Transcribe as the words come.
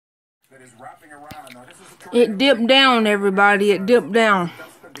It dipped down, everybody. It dipped down.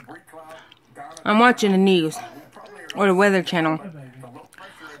 I'm watching the news. Or the Weather Channel.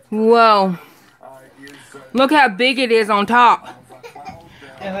 Whoa. Look how big it is on top.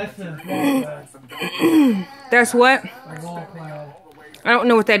 Yeah, that's the That's what? a wall cloud. I don't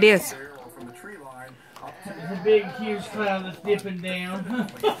know what that is. It's a big, huge cloud that's dipping down.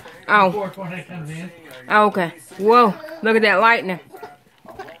 Oh. Before it comes in. Oh, okay. Whoa. Look at that lightning.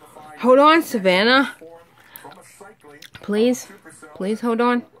 Hold on, Savannah. Please. Please hold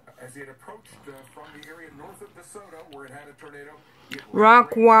on.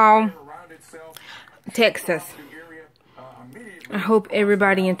 Rockwall, Texas. I hope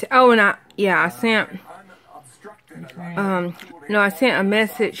everybody I sent I sent a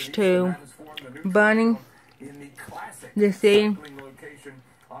message to Bunny to see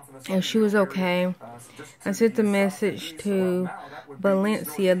if she was okay. I sent the message to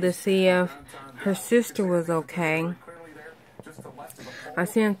Valencia to see if her sister was okay. I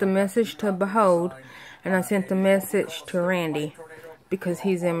sent the message to Behold, and I sent the message to Randy because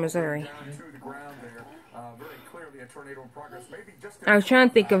he's in Missouri. I was trying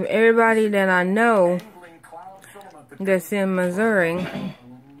to think of everybody that I know that's in Missouri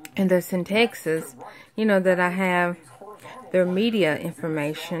and that's in Texas, you know, that I have their media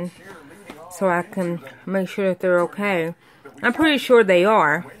information so I can make sure that they're okay. I'm pretty sure they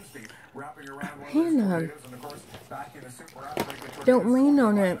are. Hannah, don't lean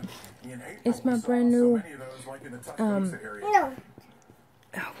on it. It's my brand new,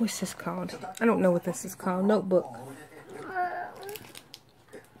 what's this called? I don't know what this is called. Notebook.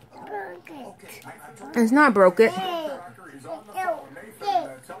 It's not broke it.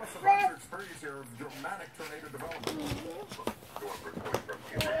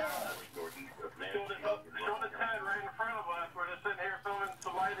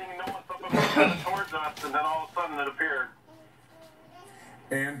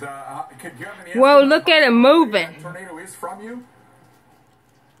 Whoa, look at it moving. Tornado is from you?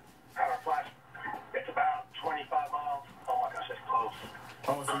 Power flash. It's about 25 miles. Oh my gosh, it's close.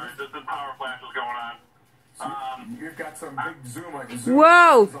 Oh, so the power flash is going on. you've got some big zoom. Like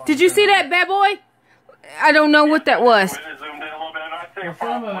Whoa, did you see that, bad boy? I don't know what that was. It zoomed in a little bit. I'd say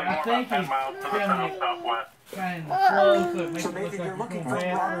Some of it, I think he's filming it kind of slow, so it makes it look like it's going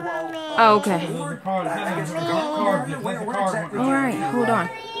fast. Oh, okay. The car, that's the car. Alright, hold on. I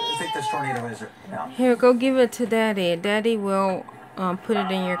think this tornado is now. Here, go give it to Daddy. Daddy will put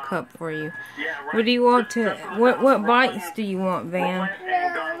it in your cup for you. What do you want to... What bites do you want, Van?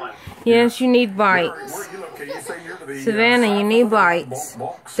 Yes, you need bites. Savannah, you need bites.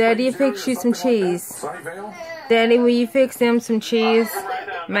 Daddy, fix you some cheese. Daddy, will you fix them some cheese?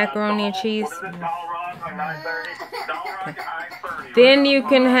 Macaroni and cheese? Then you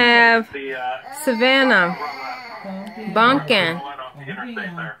can have Savannah Bunkin.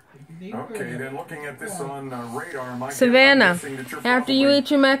 Okay, then looking at this on radar, Savannah, after you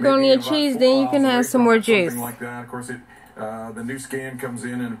eat your macaroni and cheese, then you can have some more juice. Like that. Of course, the new scan comes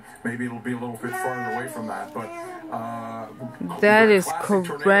in, and maybe it'll be a little bit farther away from that. But that is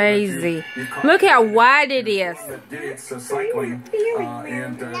crazy. Look how wide it is. That did its cycling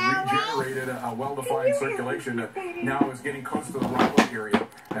and regenerated a well-defined circulation that now is getting close to the Raleigh area,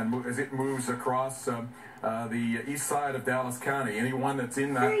 and as it moves across the east side of Dallas County. Anyone that's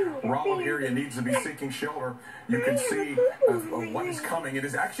in that Raleigh area needs to be seeking shelter. You can see what is coming. It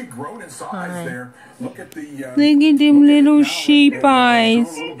has actually grown in size there. Look at the... Look at them little sheep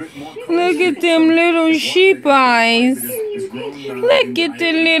eyes. Look at them little sheep eyes. Look at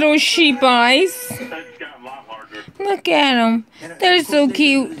the little sheep eyes. Look at them. They're so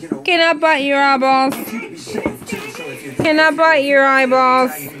cute. Can I bite your eyeballs? Can I bite your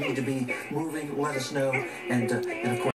eyeballs? You need to be moving, let us know, and of course